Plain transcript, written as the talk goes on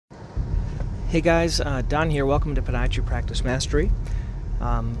Hey guys, Don here. Welcome to Podiatry Practice Mastery.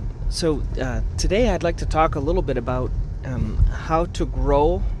 Today I'd like to talk a little bit about how to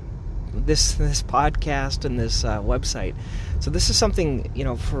grow this podcast and this website. So this is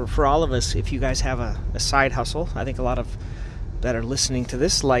something, for all of us, if you guys have a side hustle. I think a lot of that are listening to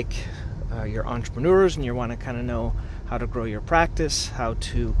this, you're entrepreneurs and you want to kind of know how to grow your practice, how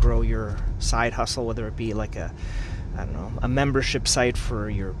to grow your side hustle, whether it be like a membership site for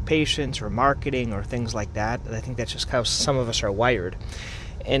your patients or marketing or things like that. I think that's just how some of us are wired.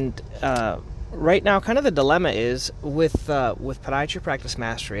 And right now, kind of the dilemma is with Podiatry Practice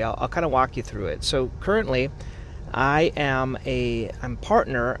Mastery. I'll kind of walk you through it. So currently, I'm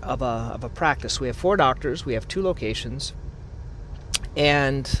partner of a practice. We have 4 doctors. We have 2 locations.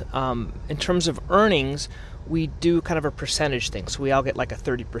 And in terms of earnings, we do kind of a percentage thing. So we all get like a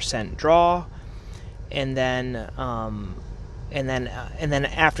 30% draw. And then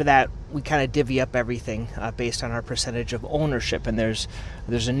after that, we kind of divvy up everything based on our percentage of ownership. And there's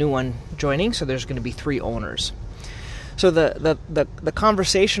a new one joining, so there's going to be 3 owners. So the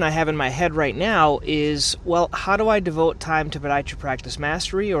conversation I have in my head right now is, well, how do I devote time to Podiatry Practice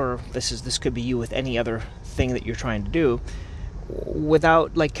Mastery, or this could be you with any other thing that you're trying to do,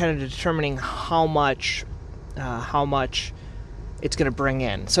 without kind of determining how much it's going to bring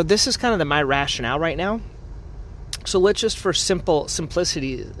in. So this is kind of my rationale right now. So let's just, for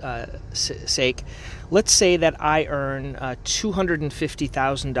simplicity's sake, let's say that I earn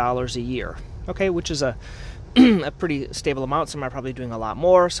 $250,000 a year, okay, which is a pretty stable amount. Some are probably doing a lot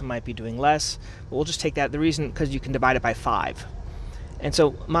more, some might be doing less, but we'll just take that. The reason, because you can divide it by 5. And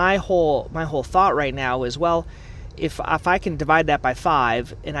so my whole thought right now is, well, if I can divide that by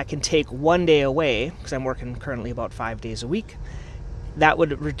 5 and I can take 1 day away, because I'm working currently about 5 days a week, that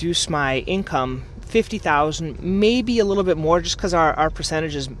would reduce my income $50,000, maybe a little bit more, just because our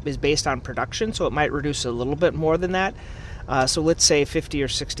percentage is based on production, so it might reduce a little bit more than that. So let's say $50,000 or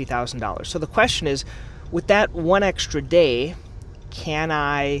 $60,000. So the question is, with that 1 extra day, can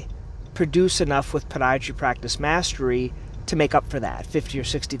I produce enough with Podiatry Practice Mastery to make up for that $50,000 or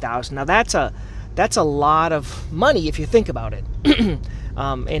 $60,000? Now that's a lot of money if you think about it,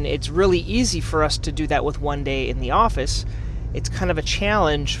 and it's really easy for us to do that with 1 day in the office. It's kind of a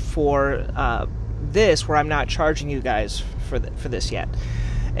challenge for this, where I'm not charging you guys for this yet.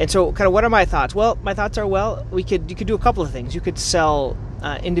 And so kind of what are my thoughts? Well, my thoughts are, you could do a couple of things. You could sell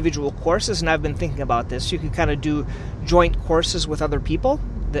individual courses, and I've been thinking about this. You could kind of do joint courses with other people.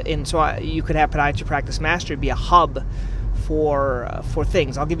 You could have Podiatry Practice Mastery be a hub for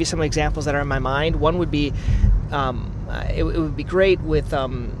things. I'll give you some examples that are in my mind. One would be, it would be great with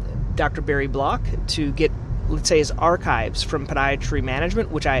Dr. Barry Block to get, let's say, his archives from podiatry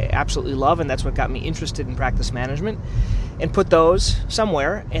management, which I absolutely love, and that's what got me interested in practice management, and put those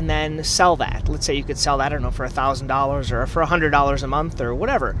somewhere and then sell that. Let's say you could sell that, I don't know, for $1,000 or for $100 a month or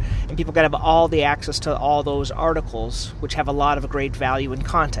whatever, and people could have all the access to all those articles, which have a lot of great value and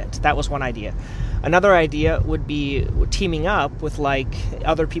content. That was one idea. Another idea would be teaming up with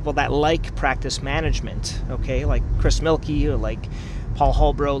other people that like practice management, okay, like Chris Mielke or like Paul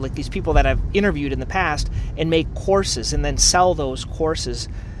Holbrook, these people that I've interviewed in the past, and make courses and then sell those courses,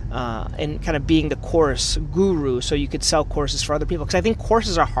 and kind of being the course guru, so you could sell courses for other people. Because I think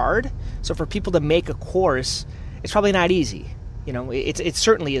courses are hard, so for people to make a course, it's probably not easy. It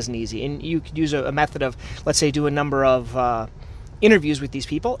certainly isn't easy, and you could use a method of, let's say, do a number of interviews with these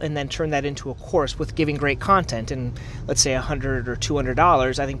people and then turn that into a course with giving great content, and let's say $100 or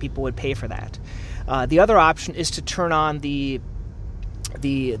 $200, I think people would pay for that. The other option is to turn on the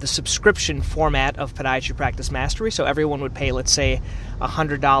subscription format of Podiatry Practice Mastery. So everyone would pay, let's say,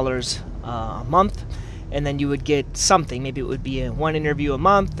 $100 a month, and then you would get something. Maybe it would be 1 interview a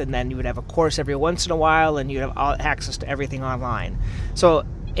month, and then you would have a course every once in a while, and you'd have access to everything online. So,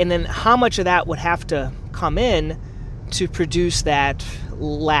 and then how much of that would have to come in to produce that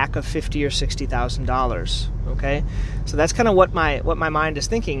lack of $50,000 or $60,000? Okay, so that's kind of what my mind is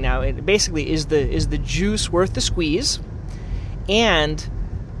thinking now. It basically is the juice worth the squeeze? And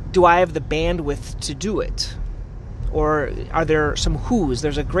do I have the bandwidth to do it? Or are there some who's?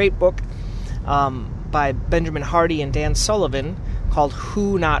 There's a great book by Benjamin Hardy and Dan Sullivan called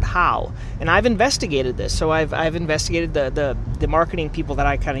Who Not How. And I've investigated this. So I've investigated the marketing people that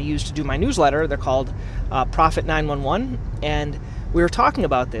I kind of use to do my newsletter. They're called Profit 911. And we were talking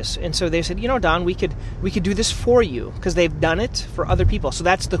about this. And so they said, Don, we could do this for you, because they've done it for other people. So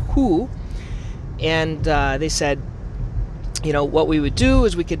that's the who. And they said, what we would do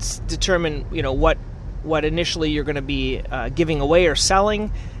is we could determine, what initially you're going to be giving away or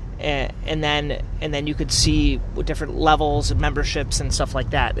selling, and then you could see different levels of memberships and stuff like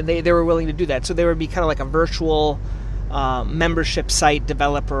that. And they were willing to do that. So they would be kind of like a virtual membership site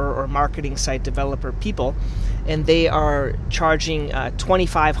developer or marketing site developer people, and they are charging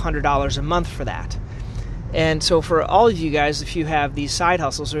 $2,500 a month for that. And so for all of you guys, if you have these side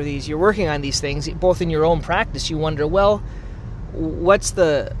hustles or you're working on these things, both in your own practice, you wonder, well, is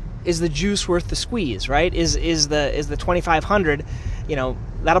the juice worth the squeeze, right? Is the $2,500,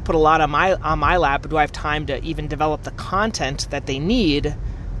 that'll put a lot on my lap. Do I have time to even develop the content that they need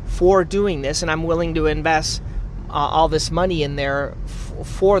for doing this? And I'm willing to invest all this money in there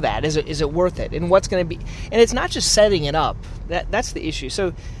for that. Is it worth it? And what's going to be? And it's not just setting it up. That's the issue.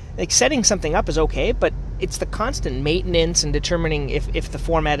 So, like, setting something up is okay, but it's the constant maintenance and determining if the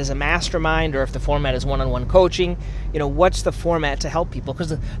format is a mastermind or if the format is one-on-one coaching. What's the format to help people?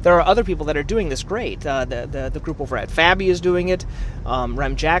 Because there are other people that are doing this great. The group over at Fabi is doing it.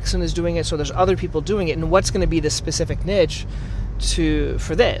 Rem Jackson is doing it. So there's other people doing it. And what's going to be the specific niche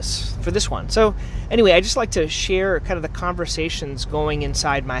for this one? So anyway, I just like to share kind of the conversations going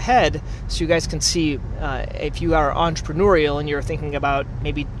inside my head so you guys can see if you are entrepreneurial and you're thinking about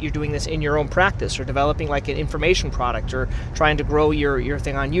maybe you're doing this in your own practice or developing like an information product or trying to grow your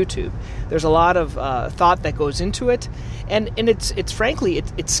thing on YouTube. There's a lot of thought that goes into it, and it's frankly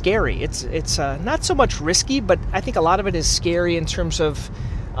it's scary. It's not so much risky, but I think a lot of it is scary in terms of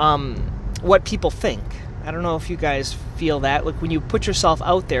what people think. I don't know if you guys feel that. Like when you put yourself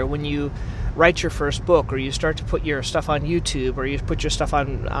out there, when you write your first book, or you start to put your stuff on YouTube, or you put your stuff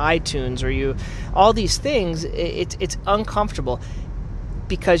on iTunes, or all these things, it's uncomfortable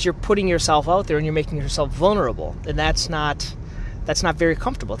because you're putting yourself out there and you're making yourself vulnerable, and that's not very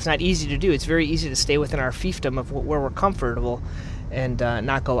comfortable. It's not easy to do. It's very easy to stay within our fiefdom of where we're comfortable and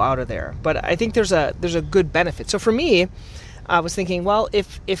not go out of there. But I think there's a good benefit. So for me, I was thinking, well,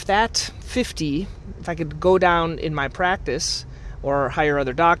 if that 50, if I could go down in my practice or hire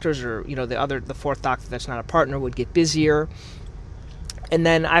other doctors, or the fourth doctor that's not a partner would get busier, and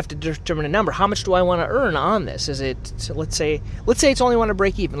then I have to determine a number. How much do I want to earn on this? Is it, so let's say it's only want to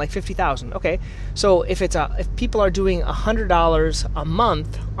break even, like $50,000. Okay, so if people are doing $100 a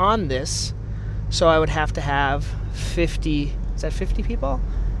month on this, so I would have to have 50. Is that 50 people?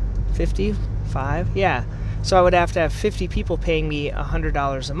 55? Yeah. So I would have to have 50 people paying me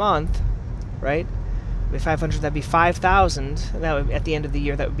 $100 a month, right? With 500, that'd be 5,000. That would, at the end of the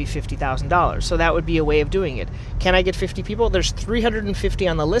year, that would be $50,000. So that would be a way of doing it. Can I get 50 people? There's 350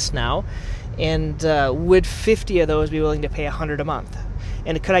 on the list now, and would 50 of those be willing to pay $100 a month?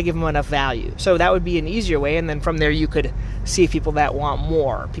 And could I give them enough value? So that would be an easier way, and then from there you could see people that want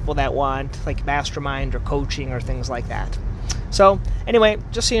more, people that want like mastermind or coaching or things like that. So anyway,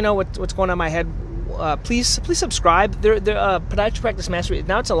 just so you know what's going on in my head. Please subscribe. Podiatry Practice Mastery,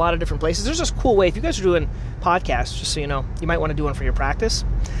 now it's a lot of different places. There's this cool way. If you guys are doing podcasts, just so you know, you might want to do one for your practice.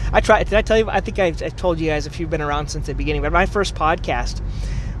 Did I tell you? I think I told you guys if you've been around since the beginning, but my first podcast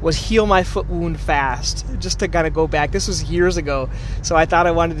was Heal My Foot Wound Fast, just to kind of go back. This was years ago, so I thought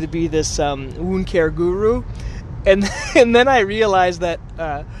I wanted to be this wound care guru. And then I realized that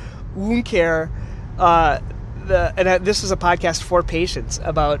wound care... this is a podcast for patients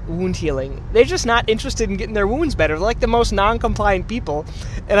about wound healing. They're just not interested in getting their wounds better. They're like the most non-compliant people.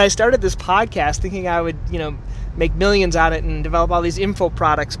 And I started this podcast thinking I would, make millions on it and develop all these info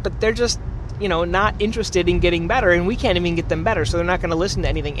products, but they're just, not interested in getting better, and we can't even get them better, so they're not going to listen to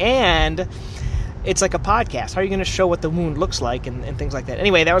anything. And it's like a podcast. How are you going to show what the wound looks like and things like that?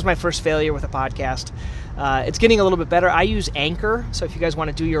 Anyway, that was my first failure with a podcast. It's getting a little bit better. I use Anchor, so if you guys want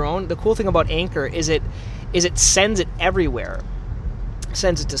to do your own, the cool thing about Anchor is it sends it everywhere.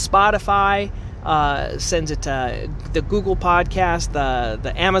 Sends it to Spotify, sends it to the Google podcast,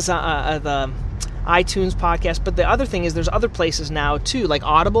 the Amazon, the iTunes podcast. But the other thing is there's other places now too, like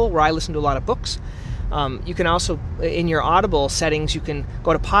Audible, where I listen to a lot of books. You can also, in your Audible settings, you can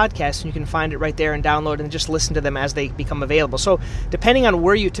go to podcasts and you can find it right there and download and just listen to them as they become available. So depending on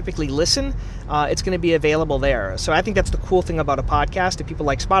where you typically listen, it's going to be available there. So I think that's the cool thing about a podcast. If people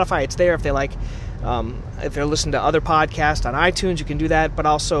like Spotify, it's there. If they like, if they're listening to other podcasts on iTunes, you can do that. But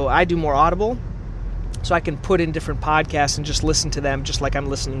also, I do more Audible, so I can put in different podcasts and just listen to them just like I'm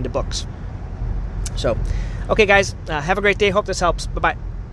listening to books. So, okay, guys, have a great day. Hope this helps. Bye-bye.